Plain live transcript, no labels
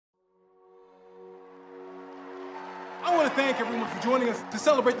to thank everyone for joining us to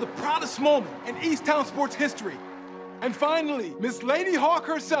celebrate the proudest moment in Easttown sports history. And finally, Miss Lady Hawk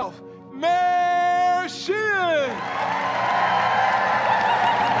herself, Mare Sheehan!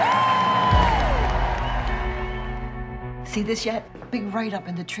 See this yet? Big write-up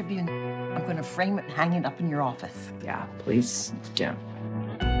in the Tribune. I'm gonna frame it and hang it up in your office. Yeah, please, Jim.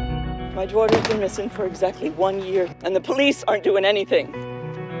 My daughter's been missing for exactly 1 year, and the police aren't doing anything.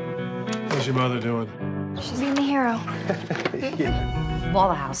 How's your mother doing? She's being the hero. Of all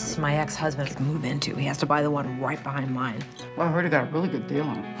the houses my ex-husband could move into, he has to buy the one right behind mine. Well, I heard he got a really good deal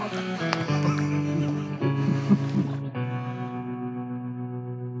on it.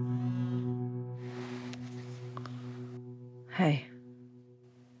 Hey.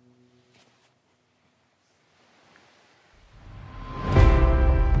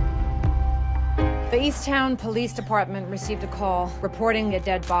 The Easttown Police Department received a call reporting a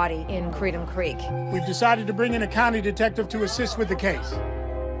dead body in Creedham Creek. We've decided to bring in a county detective to assist with the case.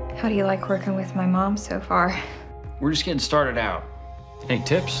 How do you like working with my mom so far? We're just getting started out. Any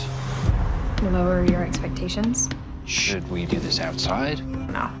tips? Lower your expectations? Should we do this outside?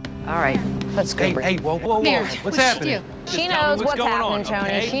 No. All right, let's go. Hey, whoa, whoa, whoa. Mare, What's happening? She knows what's happening, Tony.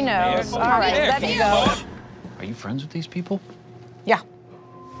 Okay? She knows. Mare, All right, Mare, let's go. Are you friends with these people? Yeah.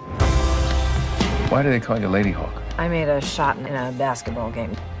 Why do they call you Lady Hawk? I made a shot in a basketball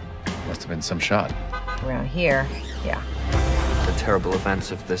game. Must have been some shot. Around here, yeah. The terrible events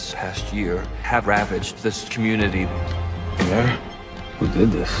of this past year have ravaged this community. Yeah? Who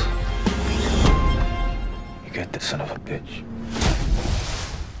did this? You get this son of a bitch.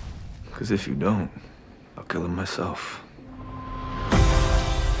 Because if you don't, I'll kill him myself.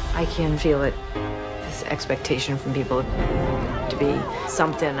 I can feel it. This expectation from people to be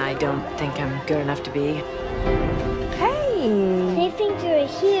something I don't think I'm good enough to be. Hey! They think you're a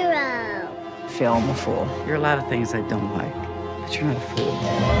hero. I feel I'm a fool. You're a lot of things I don't like, but you're not a fool.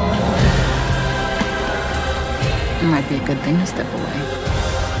 It might be a good thing to step away.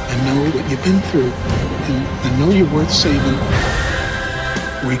 I know what you've been through, and I know you're worth saving.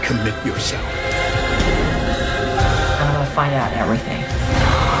 Recommit yourself. I'm gonna find out everything.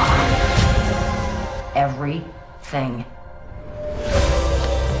 Everything.